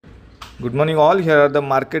Good morning all. Here are the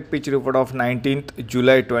market pitch report of 19th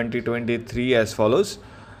July 2023 as follows.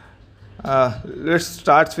 Let's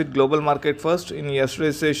start with global market first. In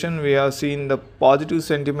yesterday's session, we have seen the positive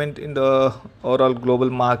sentiment in the overall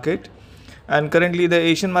global market, and currently the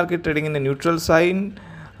Asian market trading in the neutral sign.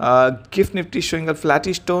 GIFT Nifty showing a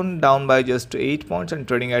flattish tone, down by just 8 points and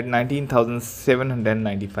trading at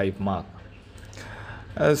 19,795 mark.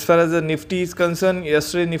 As far as the Nifty is concerned,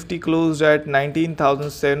 yesterday Nifty closed at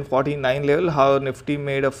 19,749 level. However, Nifty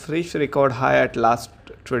made a fresh record high at last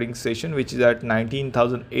trading session, which is at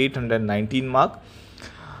 19,819 mark.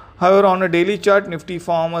 However, on a daily chart, Nifty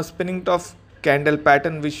formed a spinning top candle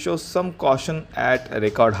pattern which shows some caution at a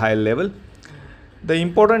record high level. The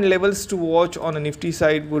important levels to watch on the Nifty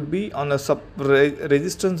side would be on a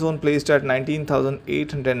resistance zone placed at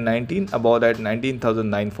 19,819, above that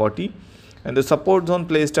 19,940. And the support zone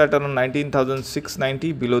placed at around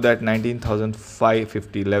 19,690, below that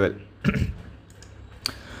 19,550 level.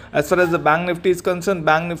 As far as the Bank Nifty is concerned,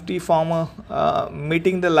 Bank Nifty form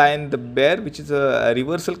meeting the line, the bear, which is a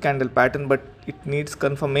reversal candle pattern, but it needs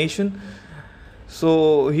confirmation.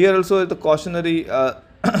 So here also the cautionary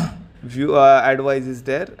view advice is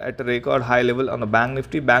there at a record high level on the Bank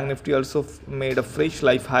Nifty. Bank Nifty also made a fresh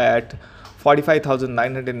life high at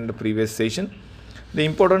 45,900 in the previous session. The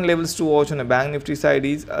important levels to watch on the Bank Nifty side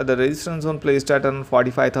is the resistance zone placed at around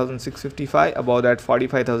 45,655, above that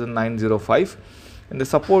 45,905, and the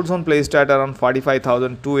support zone placed at around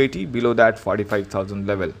 45,280, below that 45,000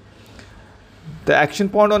 level. The action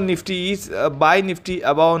point on Nifty is buy Nifty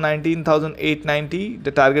above 19,890.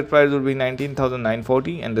 The target price will be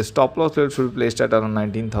 19,940, and the stop loss level should be placed at around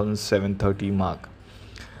 19,730 mark.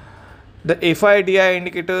 The FI DI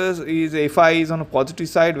indicators is FI is on a positive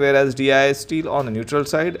side, whereas DI is still on the neutral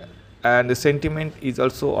side, and the sentiment is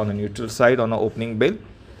also on the neutral side on the opening bell.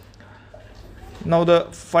 Now the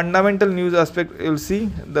fundamental news aspect, you'll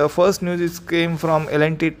see the first news is came from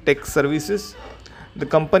L&T Tech Services. The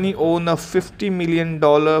company own a $50 million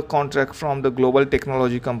contract from the global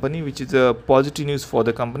technology company, which is a positive news for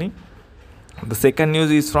the company. The second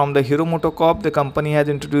news is from the Hero MotoCorp. The company has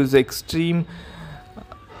introduced the Extreme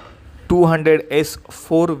 200S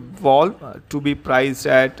 4-valve to be priced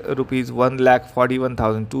at rupees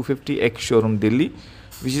 1,41,250 ex showroom Delhi,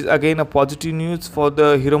 which is again a positive news for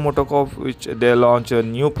the Hero MotoCorp, which they launch a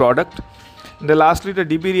new product. And lastly, the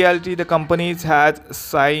DB Realty, the companies has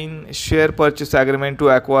signed share purchase agreement to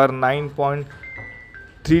acquire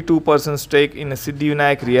 9.32% stake in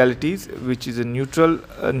Siddhivinayak Realities, which is a neutral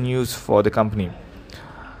news for the company.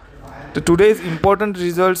 Today's important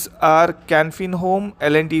results are Canfin Home,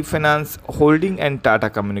 L&T Finance Holding and Tata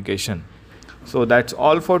Communication. So that's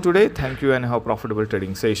all for today. Thank you and have a profitable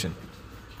trading session.